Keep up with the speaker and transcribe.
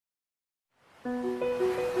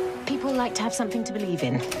all like to have something to believe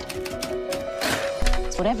in.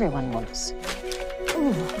 It's what everyone wants.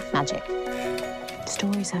 Ooh, magic.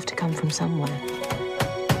 Stories have to come from somewhere.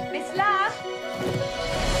 Miss Lamb!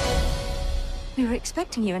 We were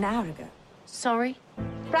expecting you an hour ago. Sorry?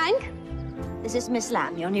 Frank, this is Miss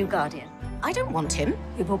Lamb, your new guardian. I don't want him.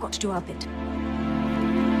 We've all got to do our bit.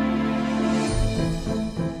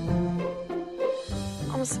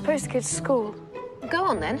 I'm supposed to go to school. Go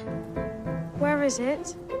on, then. Where is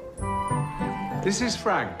it? This is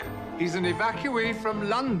Frank. He's an evacuee from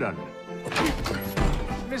London.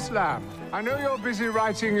 Miss Lamb, I know you're busy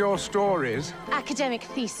writing your stories. Academic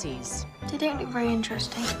theses. They don't look very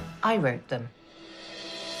interesting. I wrote them.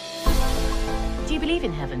 Do you believe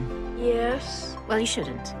in heaven? Yes. Well, you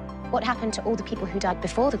shouldn't. What happened to all the people who died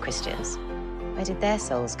before the Christians? Where did their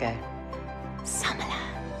souls go?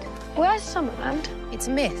 Summerland. Where's Summerland? It's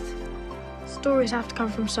a myth. Stories have to come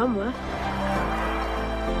from somewhere.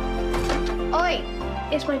 Oi!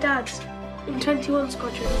 It's my dad's. In 21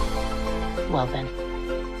 Squadron. Well, then.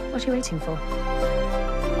 What are you waiting for?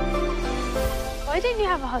 Why don't you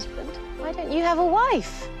have a husband? Why don't you have a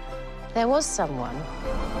wife? There was someone.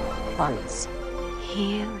 Once.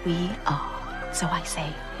 Here we are. So I say,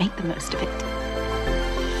 make the most of it.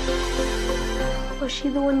 Was she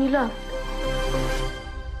the one you loved?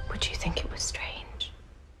 Would you think it was strange?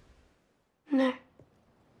 No.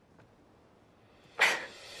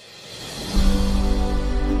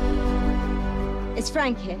 It's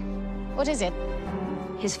Frank here, What is it?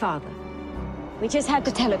 his father. We just had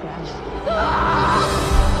the telegram.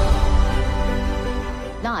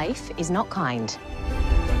 Life is not kind.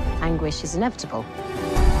 Anguish is inevitable.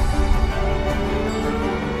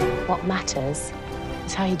 What matters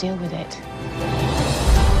is how you deal with it.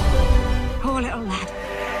 Poor little lad,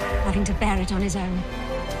 having to bear it on his own.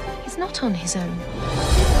 He's not on his own.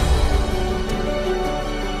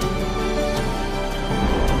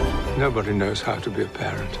 Nobody knows how to be a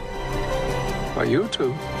parent. But you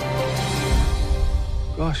two,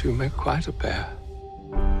 gosh, you make quite a pair.